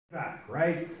back,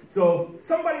 right? So if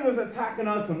somebody was attacking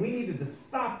us and we needed to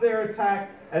stop their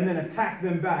attack and then attack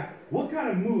them back, what kind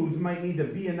of moves might need to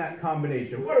be in that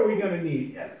combination? What are we going to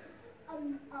need? Yes?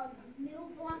 Middle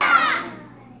block.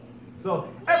 So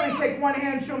everybody take one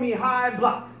hand, show me high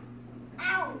block.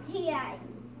 Out here.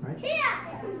 Right?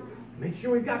 Here. Make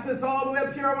sure we've got this all the way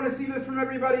up here. I want to see this from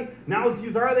everybody. Now let's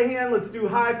use our other hand. Let's do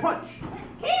high punch.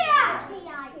 Here.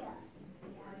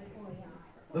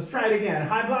 Let's try it again.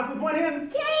 High block with one hand.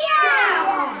 Here.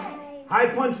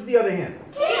 High punch with the other hand.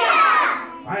 Here.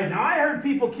 All right, now I heard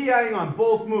people ki-ing on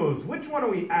both moves. Which one are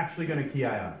we actually going to ki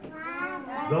on?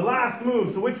 The last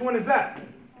move. So which one is that?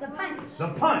 The punch. The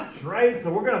punch, right?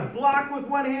 So we're going to block with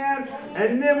one hand,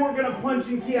 and then we're going to punch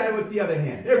and ki with the other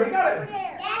hand. Everybody got it?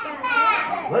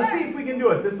 Yes. Let's see if we can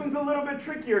do it. This one's a little bit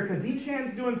trickier because each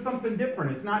hand's doing something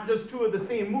different. It's not just two of the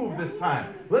same move this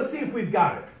time. Let's see if we've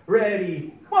got it.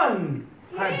 Ready? One.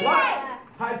 High block.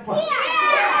 High punch.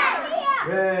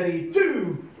 Here. Ready?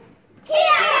 Two.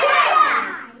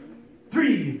 Here.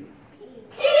 Three.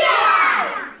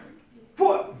 Here.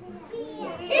 4.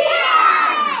 Here.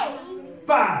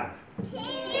 5.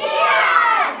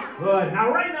 Here. Good.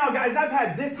 Now right now, guys, I've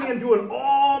had this hand doing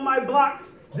all my blocks,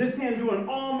 this hand doing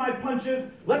all my punches.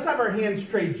 Let's have our hands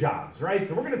trade jobs, right?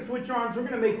 So we're going to switch arms. We're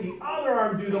going to make the other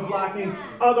arm do the blocking,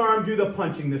 other arm do the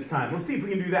punching this time. Let's see if we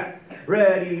can do that.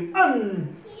 Ready?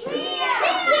 Here.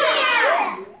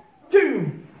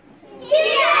 2.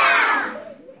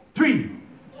 Here. 3.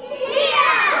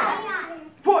 Here.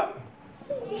 4.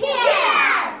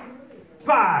 Here.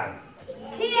 5.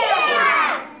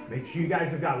 Here. Make sure you guys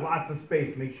have got lots of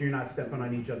space. Make sure you're not stepping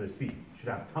on each other's feet. You should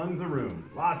have tons of room,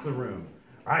 lots of room.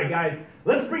 All right, guys,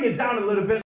 let's bring it down a little bit.